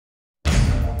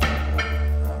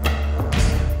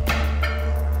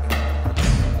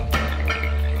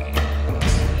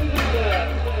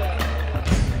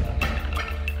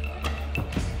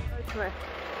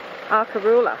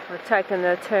Arkaroola. We've taken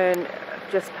the turn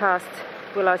just past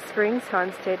Willow Springs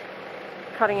Homestead,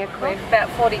 cutting across. We're about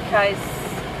 40 k's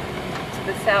to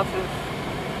the south of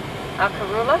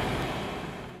Arkaroola.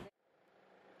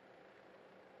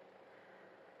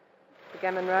 The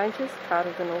Gammon Ranges, part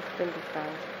of the North Flinders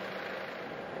Range.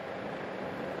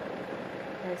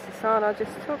 There's the sign I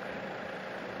just took.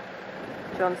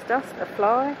 John's Dust, a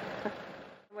fly.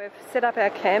 We've set up our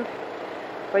camp.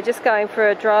 We're just going for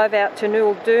a drive out to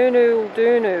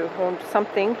Nooldoo or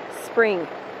something spring.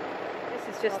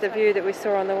 This is just a view that we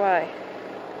saw on the way.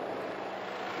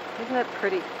 Isn't that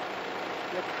pretty?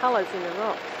 The colours in the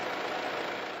rocks.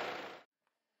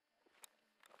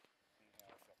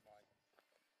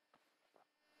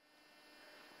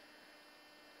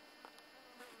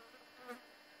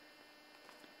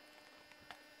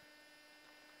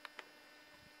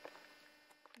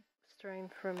 Stream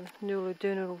from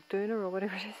Nooldoo or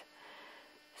whatever it is.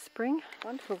 Spring.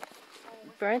 Wonderful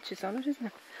branches on it, isn't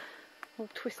it? All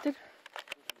twisted.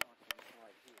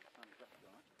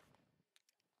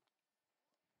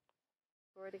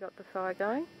 Already got the fire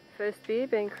going. First beer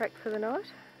being cracked for the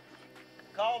night.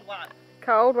 Cold one.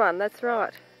 Cold one, that's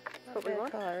right. That's what we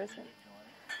want. Fire, isn't it?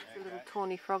 It's a little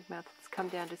tawny frogmouth that's come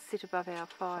down to sit above our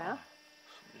fire.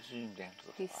 Zoom down to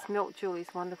the He smelt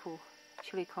Julie's wonderful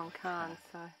chili con carne,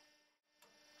 so...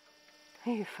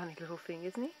 He's a funny little thing,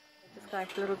 isn't he? Just going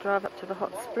for a little drive up to the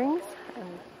hot springs and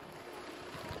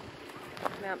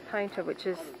Mount Painter, which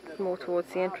is more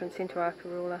towards the entrance into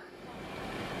Arkaroola.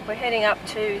 We're heading up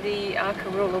to the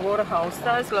Arkaroola waterholes.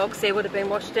 Those logs there would have been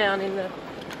washed down in the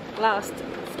last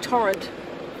torrent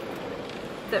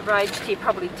that raged here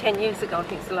probably 10 years ago, I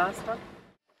think it's the last one.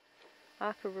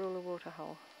 Arkaroola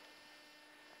waterhole.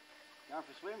 Going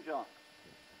for a swim, John?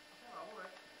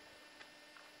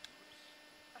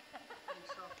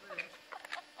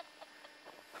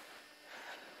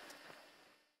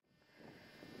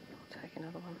 I'll take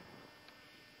another one.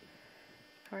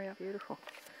 Hurry up, beautiful.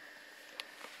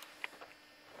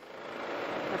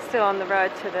 We're still on the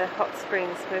road to the hot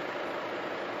springs. We've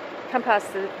come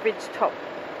past the ridgetop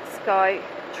sky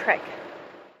track.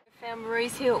 We found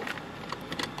Maree's Hill.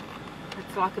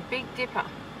 It's like a big dipper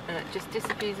and it just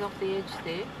disappears off the edge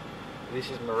there. This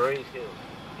is Maree's Hill.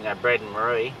 You know, Brad and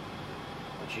Maree,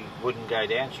 but she wouldn't go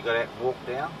down, she got out and walked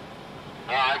down.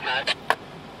 Oh, okay.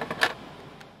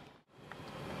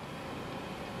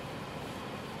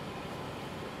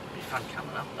 Be fun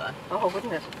coming up though. Oh,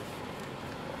 wouldn't it?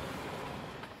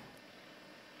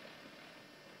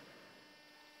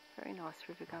 Very nice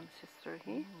river gums just through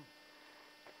here.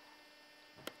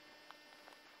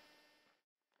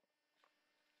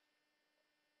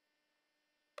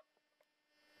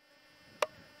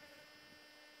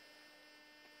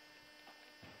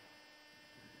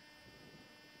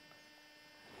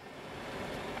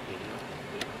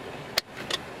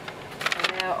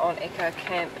 We're now on Echo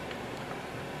Camp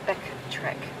back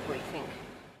track, we think.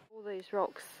 All these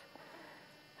rocks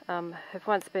have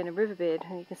once been a riverbed,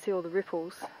 and you can see all the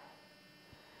ripples.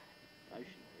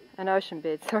 An ocean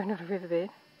bed, sorry, not a riverbed.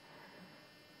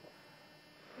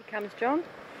 Here comes John.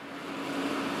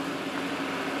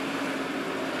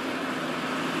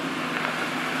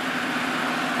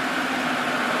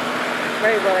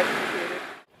 Very well executed.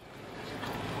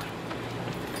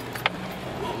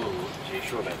 So you're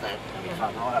sure about that? It'll be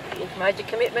fun right up here. You've made your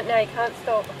commitment now, you can't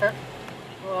stop, huh?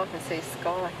 Oh, I can see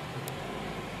sky.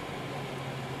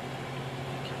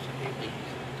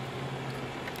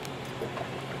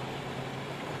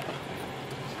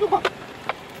 Good one.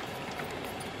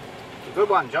 It's a good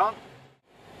one, John.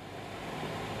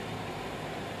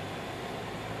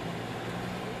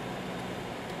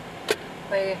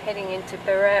 We're heading into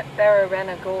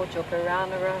Bararana Gorge, or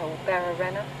Baranara, or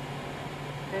Bararana.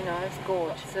 Who knows?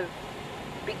 Gorge. It's a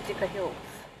big dipper hills.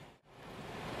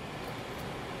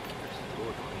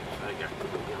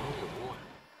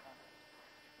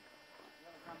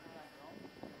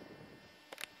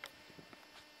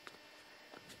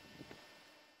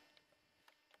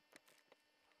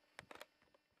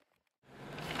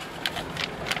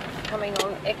 Coming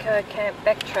on Echo Camp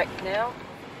backtrack now.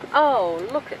 Oh,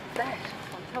 look at that!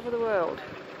 On top of the world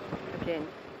again.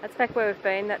 That's back where we've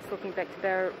been. That's looking back to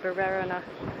Bararana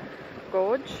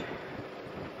Gorge.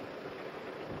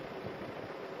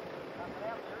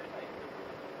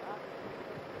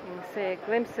 You can see a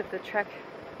glimpse of the track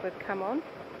we've come on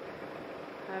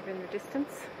over in the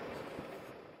distance.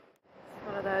 It's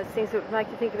one of those things that would make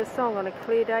you think of a song. On a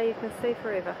clear day you can see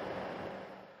forever.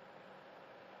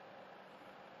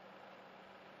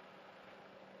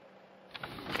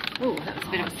 Ooh, that was a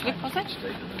bit of a slip, was it?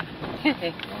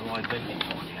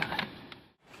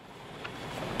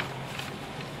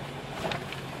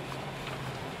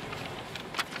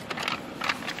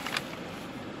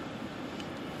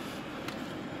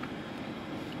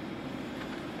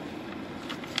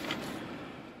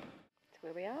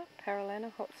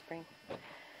 Ballana hot spring.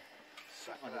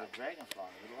 Something like a dragonfly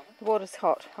in the middle of it. The water's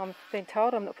hot. I'm being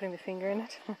told I'm not putting my finger in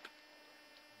it. I'll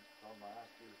ask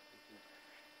you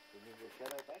to move your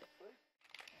shadow back, please.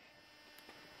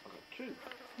 I've got two.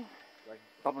 Like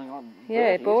bubbling on.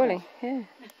 Yeah, boiling. Yeah.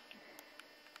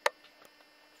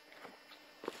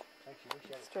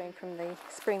 Stream from the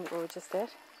spring that we were just at.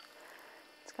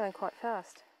 It's going quite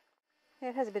fast. Yeah,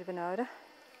 it has a bit of an odour.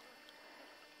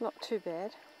 Not too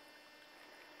bad.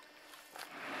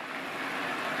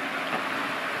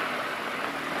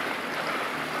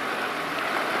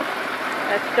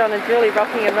 That's John and Julie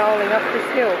rocking and rolling up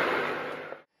this hill.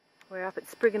 We're up at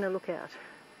Spriggana Lookout.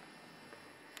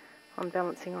 I'm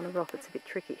balancing on a rock, it's a bit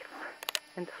tricky.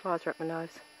 And the flies are up my nose.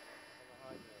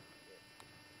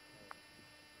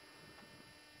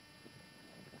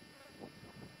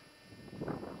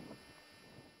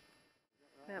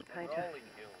 Mount Painter.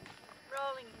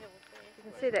 Rolling hills there.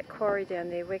 You can see that quarry down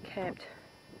there. We're camped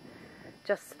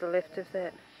just to the left of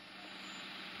that.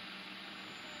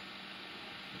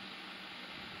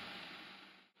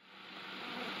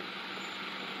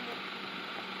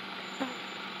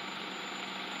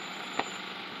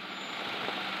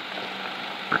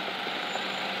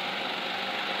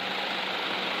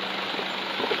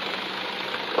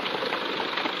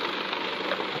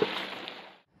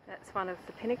 That's one of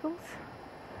the pinnacles.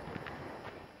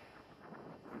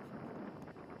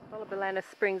 Ballana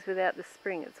Springs without the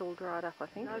spring, it's all dried up I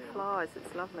think. No flies,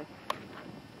 it's lovely.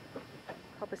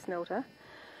 Copper smelter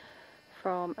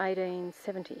from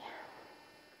 1870.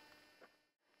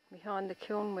 Behind the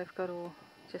kiln we've got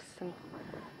just some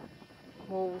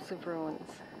walls of ruins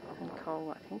and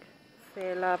coal I think.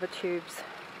 They're lava tubes.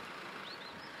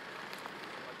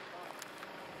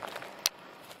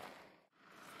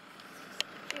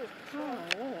 Oh,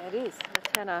 yeah, that is. The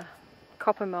Tanner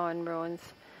copper mine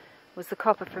ruins was the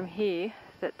copper from here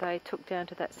that they took down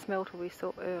to that smelter we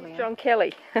saw earlier. John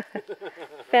Kelly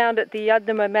found at the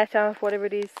Yudnama Mata, whatever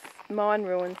it is, mine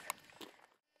ruins.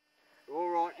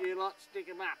 Alright, you lot, stick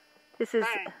him up. This is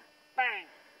Bang, bang.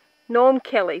 Norm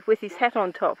Kelly with his hat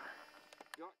on top.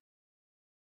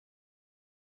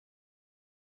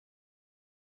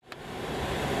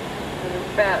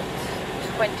 We're about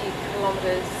 20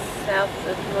 kilometres south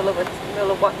of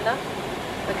Mulawatna.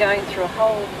 We're going through a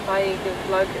whole plague of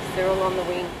locusts, they're all on the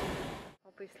wing.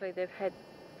 Obviously they've had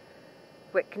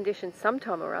wet conditions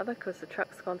sometime or other because the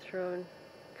truck's gone through and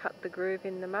cut the groove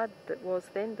in the mud that was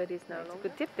then but is no longer. It's a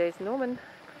good dip, there's Norman.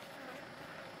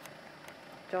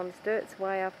 John's dirt's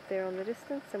way up there on the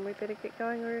distance and we better get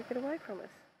going or he'll get away from us.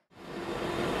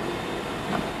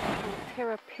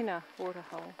 Terrapinna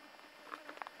waterhole.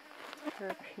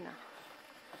 Terrapinna.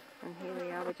 And here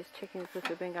we are, we're just checking because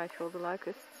we've been going through all the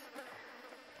locusts.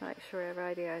 Make sure our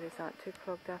radiators aren't too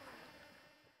clogged up.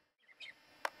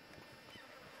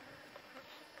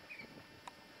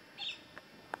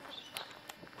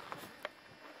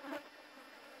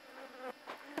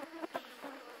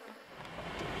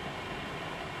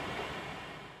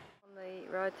 On the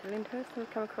road to Lyndhurst, we've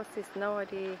come across this, no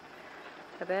idea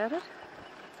about it.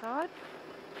 Side.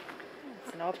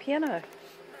 It's an old piano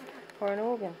or an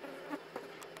organ.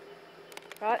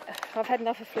 Right, I've had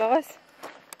enough of flies.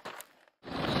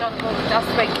 All the dust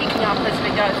we're kicking up as we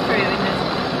go through in the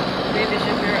rear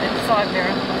vision mirror and side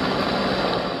mirror.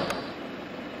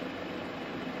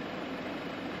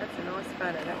 That's a nice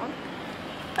photo, that one.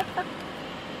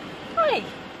 Hey!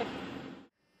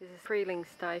 This is Freeling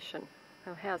Station.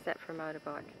 Oh, how's that for a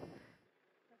motorbike?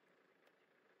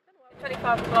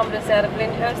 25 kilometres out of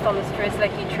Lyndhurst on the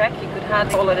Streslecki track. You could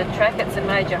hardly call it a track, it's a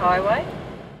major highway.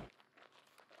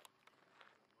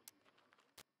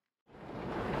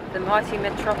 The mighty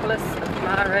metropolis of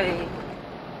Maree.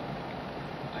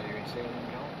 Are you seeing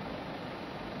them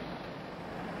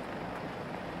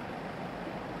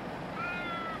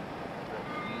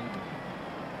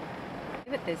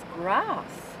But there's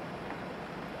grass.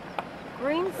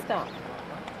 Green stuff.